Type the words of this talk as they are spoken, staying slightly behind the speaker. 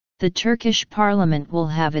The Turkish parliament will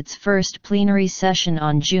have its first plenary session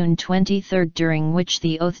on June 23, during which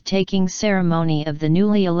the oath-taking ceremony of the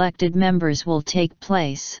newly elected members will take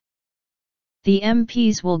place. The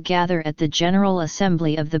MPs will gather at the General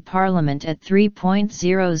Assembly of the Parliament at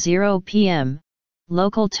 3:00 p.m.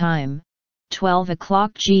 local time, 12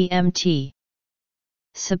 o'clock GMT.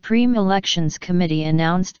 Supreme Elections Committee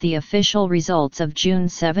announced the official results of June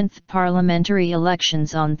 7 parliamentary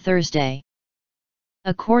elections on Thursday.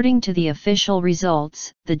 According to the official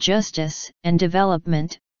results, the Justice and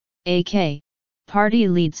Development (AK) party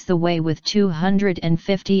leads the way with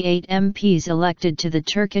 258 MPs elected to the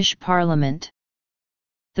Turkish parliament.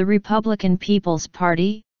 The Republican People's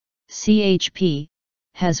Party (CHP)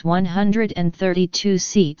 has 132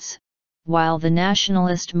 seats, while the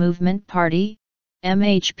Nationalist Movement Party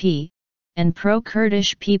 (MHP) and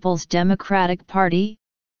pro-Kurdish People's Democratic Party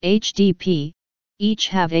 (HDP) each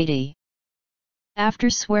have 80. After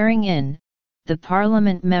swearing in, the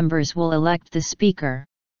parliament members will elect the Speaker.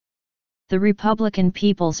 The Republican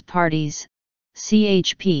People's Party's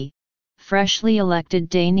 (CHP) freshly elected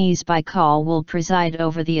Deniz Baykal will preside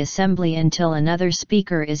over the assembly until another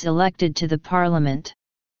Speaker is elected to the parliament.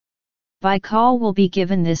 Baykal will be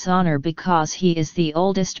given this honor because he is the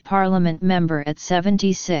oldest parliament member at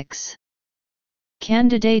 76.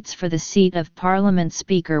 Candidates for the seat of Parliament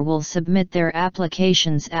Speaker will submit their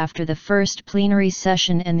applications after the first plenary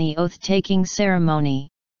session and the oath-taking ceremony.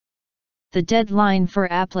 The deadline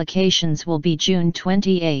for applications will be June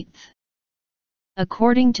 28.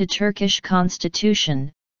 According to Turkish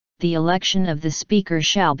constitution, the election of the Speaker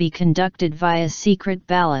shall be conducted via secret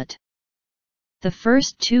ballot. The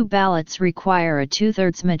first two ballots require a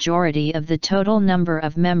two-thirds majority of the total number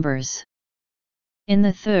of members. In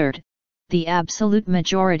the third, the absolute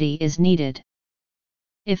majority is needed.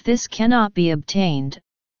 If this cannot be obtained,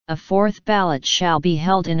 a fourth ballot shall be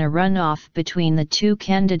held in a runoff between the two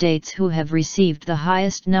candidates who have received the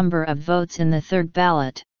highest number of votes in the third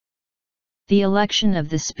ballot. The election of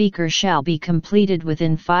the Speaker shall be completed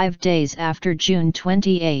within 5 days after June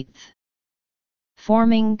 28.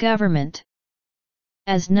 Forming government.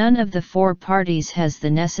 As none of the four parties has the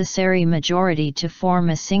necessary majority to form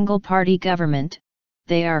a single-party government,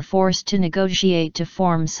 they are forced to negotiate to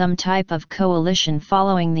form some type of coalition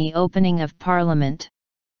following the opening of parliament.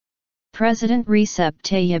 President Recep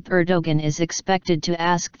Tayyip Erdogan is expected to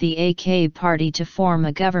ask the AK party to form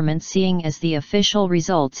a government, seeing as the official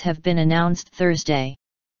results have been announced Thursday.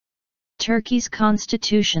 Turkey's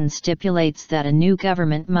constitution stipulates that a new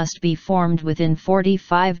government must be formed within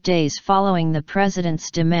 45 days following the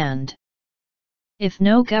president's demand. If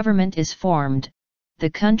no government is formed, the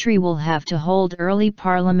country will have to hold early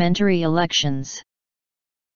parliamentary elections.